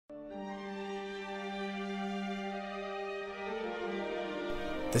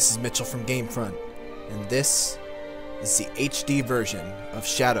This is Mitchell from Gamefront, and this is the HD version of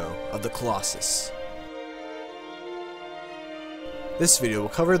Shadow of the Colossus. This video will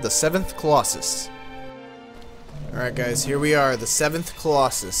cover the 7th Colossus. Alright guys, here we are, the 7th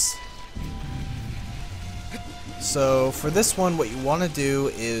Colossus. So for this one, what you want to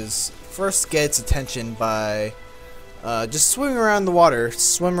do is first get its attention by just swimming around the water.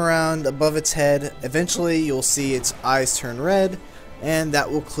 Swim around above its head. Eventually you'll see its eyes turn red, and that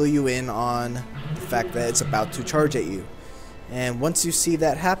will clue you in on the fact that it's about to charge at you. And once you see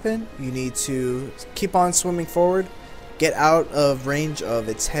that happen, you need to keep on swimming forward, get out of range of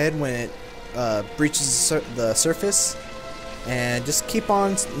its head when it breaches the surface, and just keep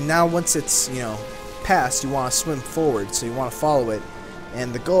on. Now once it's past, you want to swim forward, so you want to follow it,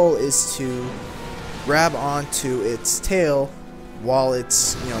 and the goal is to grab onto its tail while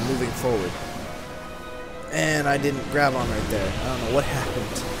it's moving forward. And I didn't grab on right there. I don't know what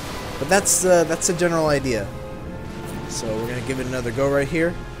happened, but that's the general idea. So we're gonna give it another go right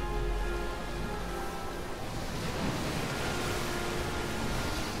here.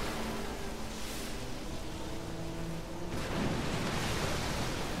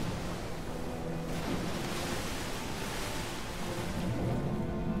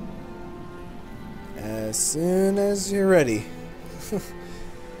 As soon as you're ready.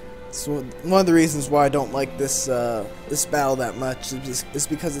 So one of the reasons why I don't like this this battle that much is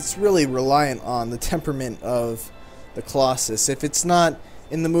because it's really reliant on the temperament of the Colossus. If it's not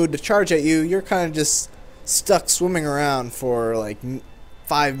in the mood to charge at you, you're kind of just stuck swimming around for like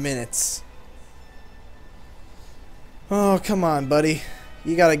 5 minutes. Oh, come on, buddy.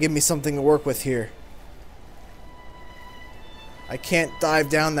 You gotta give me something to work with here. I can't dive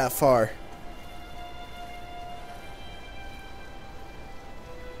down that far.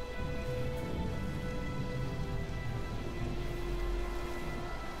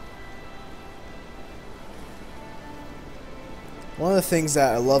 One of the things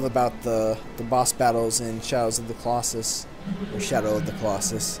that I love about the boss battles in Shadows of the Colossus, or Shadow of the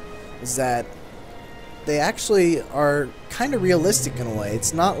Colossus, is that they actually are kind of realistic in a way.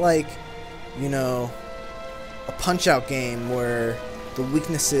 It's not like, a Punch-Out game where the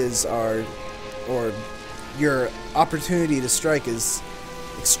weaknesses are, or your opportunity to strike is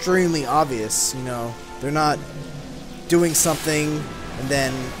extremely obvious. They're not doing something and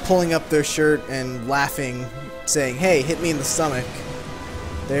then pulling up their shirt and laughing, saying, "Hey, hit me in the stomach."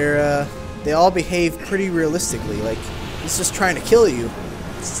 They all behave pretty realistically. Like, he's just trying to kill you.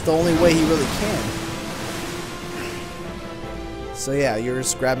 It's the only way he really can. So yeah, you're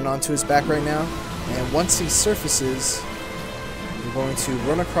just grabbing onto his back right now, and once he surfaces, you're going to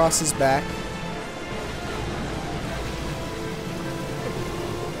run across his back,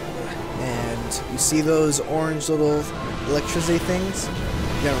 and you see those orange little electricity things?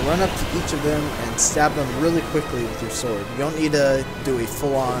 You're going to run up to each of them and stab them really quickly with your sword. You don't need to do a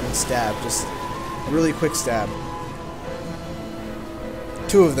full-on stab, just a really quick stab.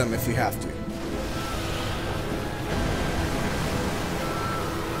 2 of them if you have to.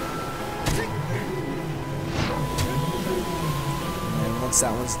 And once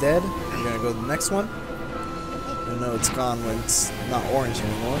that one's dead, you're going to go to the next one. You'll know it's gone when it's not orange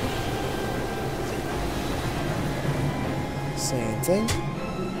anymore. Same thing.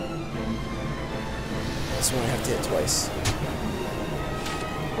 This one I have to hit twice.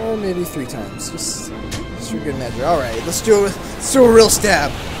 Or maybe 3 times. Just for good measure. Alright, let's do a real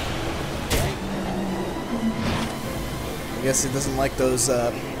stab. I guess it doesn't like those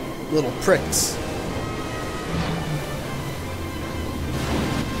little pricks.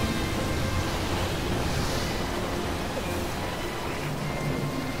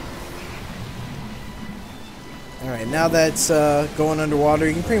 Alright, now that it's going underwater,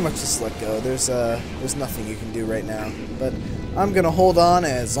 you can pretty much just let go. There's nothing you can do right now. But I'm gonna hold on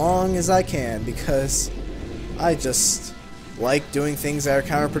as long as I can because I just like doing things that are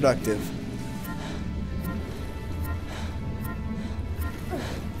counterproductive.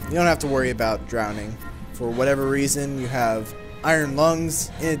 You don't have to worry about drowning. For whatever reason, you have iron lungs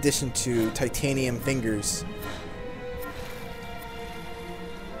in addition to titanium fingers.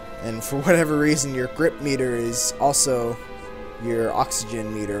 And for whatever reason, your grip meter is also your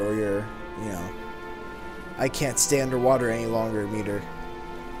oxygen meter, or your, I can't stay underwater any longer meter.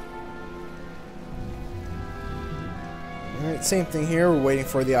 Alright, same thing here. We're waiting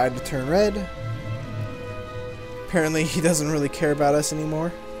for the eye to turn red. Apparently he doesn't really care about us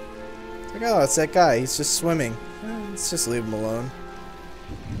anymore. It's like, oh, it's that guy. He's just swimming. Let's just leave him alone.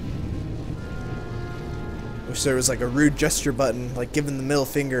 Wish there was like a rude gesture button, like giving the middle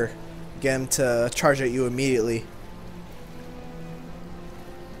finger, get him to charge at you immediately.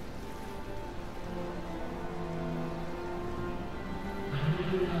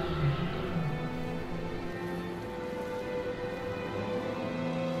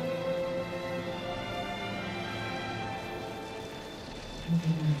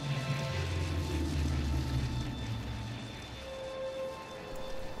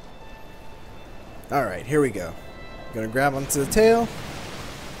 Alright, here we go. Gonna grab onto the tail.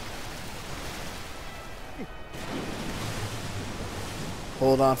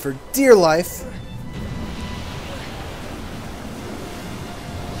 Hold on for dear life.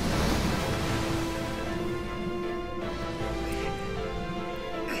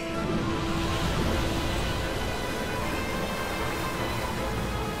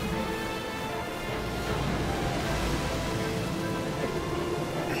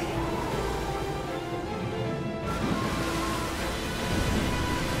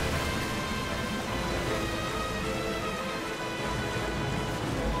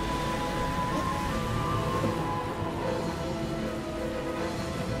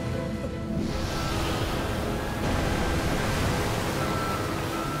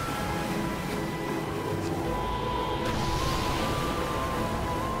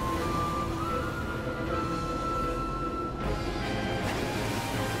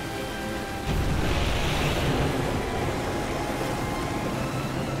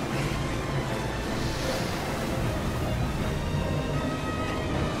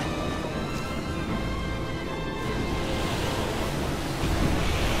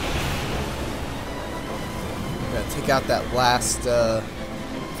 Take out that last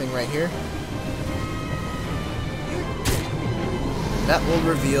thing right here. That will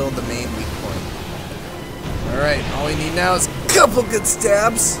reveal the main weak point. Alright, all we need now is a couple good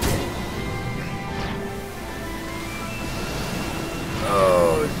stabs.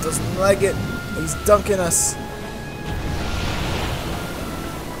 Oh, it doesn't like it. He's dunking us.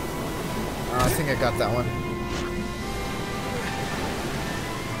 Oh, I think I got that one.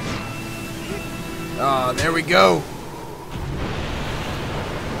 Oh, there we go.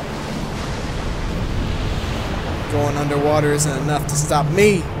 Going underwater isn't enough to stop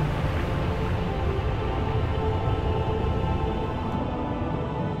me.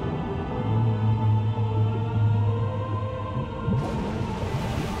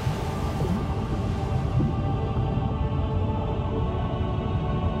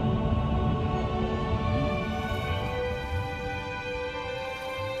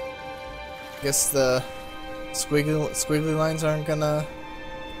 Guess the squiggly lines aren't gonna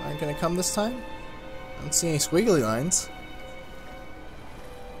come this time. I don't see any squiggly lines.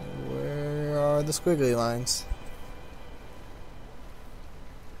 Where are the squiggly lines?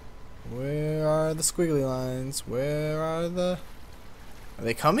 Where are the squiggly lines? Where are the... Are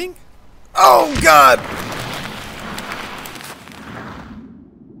they coming? Oh God!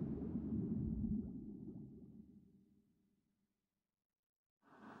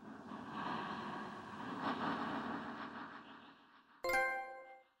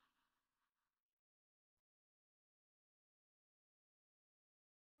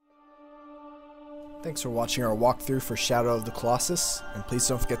 Thanks for watching our walkthrough for Shadow of the Colossus, and please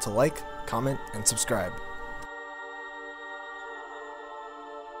don't forget to like, comment, and subscribe.